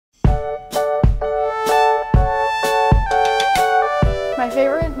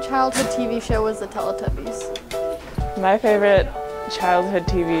childhood TV show was the Teletubbies. My favorite childhood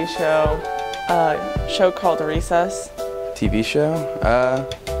TV show, show called Recess. TV show?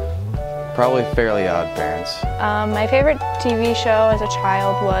 Probably Fairly Odd Parents. My favorite TV show as a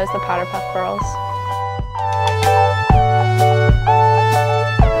child was the Powerpuff Girls.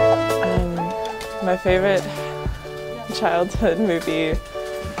 My favorite childhood movie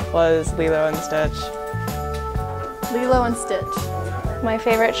was Lilo and Stitch. Lilo and Stitch. My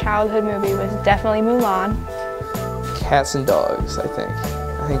favorite childhood movie was definitely Mulan. Cats and Dogs, I think.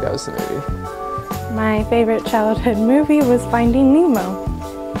 I think that was the movie. My favorite childhood movie was Finding Nemo.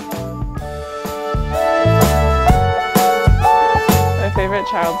 My favorite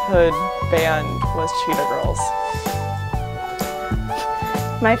childhood band was Cheetah Girls.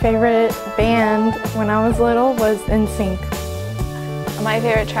 My favorite band when I was little was NSYNC. My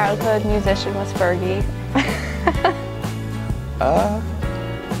favorite childhood musician was Fergie.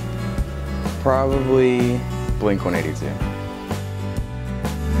 Probably Blink-182.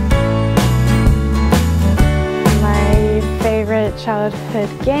 My favorite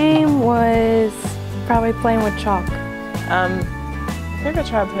childhood game was probably playing with chalk. Favorite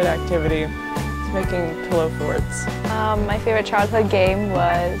childhood activity is making pillow forts. My favorite childhood game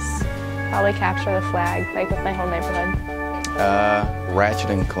was probably Capture the Flag, like with my whole neighborhood. Ratchet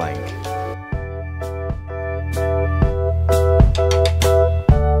and Clank.